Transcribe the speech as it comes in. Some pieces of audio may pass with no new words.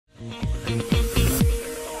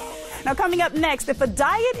Now, coming up next, if a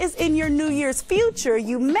diet is in your New Year's future,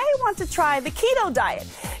 you may want to try the keto diet.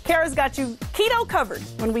 Kara's got you keto covered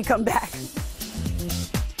when we come back.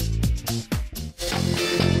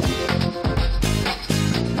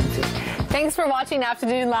 Thanks for watching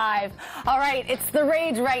Afternoon Live. All right, it's the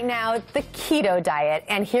rage right now, the keto diet.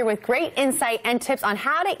 And here with great insight and tips on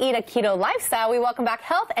how to eat a keto lifestyle, we welcome back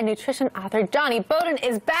health and nutrition author Jonny Bowden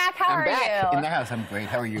is back. How are you? I'm back in the house. I'm great.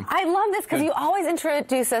 How are you? I love this because you always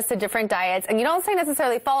introduce us to different diets, and you don't say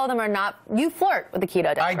necessarily follow them or not. You flirt with the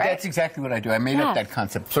keto diet, right? That's exactly what I do. I made up that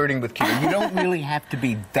concept, flirting with keto. You don't really have to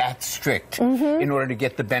be that strict in order to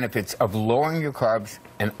get the benefits of lowering your carbs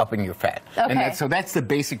and upping your fat. Okay. And so that's the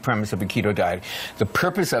basic premise of a keto diet. The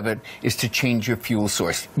purpose of it is to change your fuel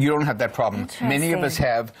source. You don't have that problem. Many of us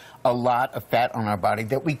have a lot of fat on our body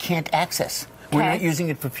that we can't access. We're not using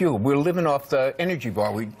it for fuel. We're living off the energy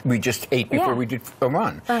bar we just ate before we did a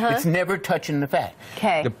run. It's never touching the fat.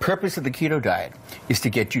 The purpose of the keto diet is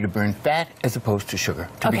to get you to burn fat as opposed to sugar,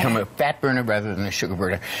 to become a fat burner rather than a sugar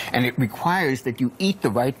burner. And it requires that you eat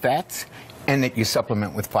the right fats and that you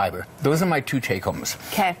supplement with fiber. Those are my two take-homes.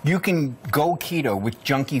 You can go keto with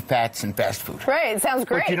junky fats and fast food. Right, it sounds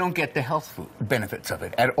great. But you don't get the health benefits of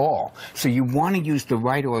it at all. So you want to use the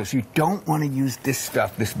right oils. You don't want to use this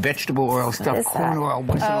stuff, this vegetable oil stuff, corn oil,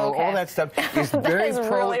 mustard oil, all that stuff is very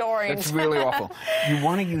really orange. It's really awful. You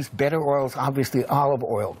want to use better oils, obviously olive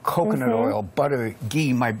oil, coconut oil, butter,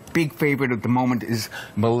 ghee. My big favorite at the moment is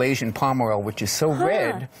Malaysian palm oil, which is so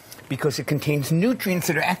red because it contains nutrients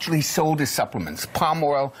that are actually sold as supplements. Palm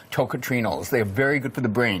oil, tocotrienols, they're very good for the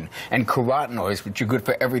brain. And carotenoids, which are good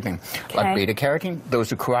for everything. Like beta-carotene,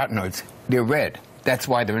 those are carotenoids. They're red. That's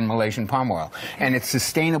why they're in Malaysian palm oil. And it's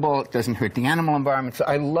sustainable, it doesn't hurt the animal environment, so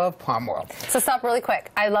I love palm oil. So stop really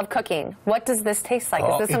quick. I love cooking. What does this taste like?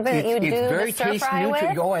 Is this something that you do the stir fry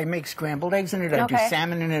with? Oh, I make scrambled eggs in it, I do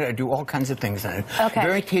salmon in it, I do all kinds of things in it.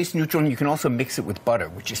 Very taste neutral, and you can also mix it with butter,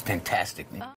 which is fantastic.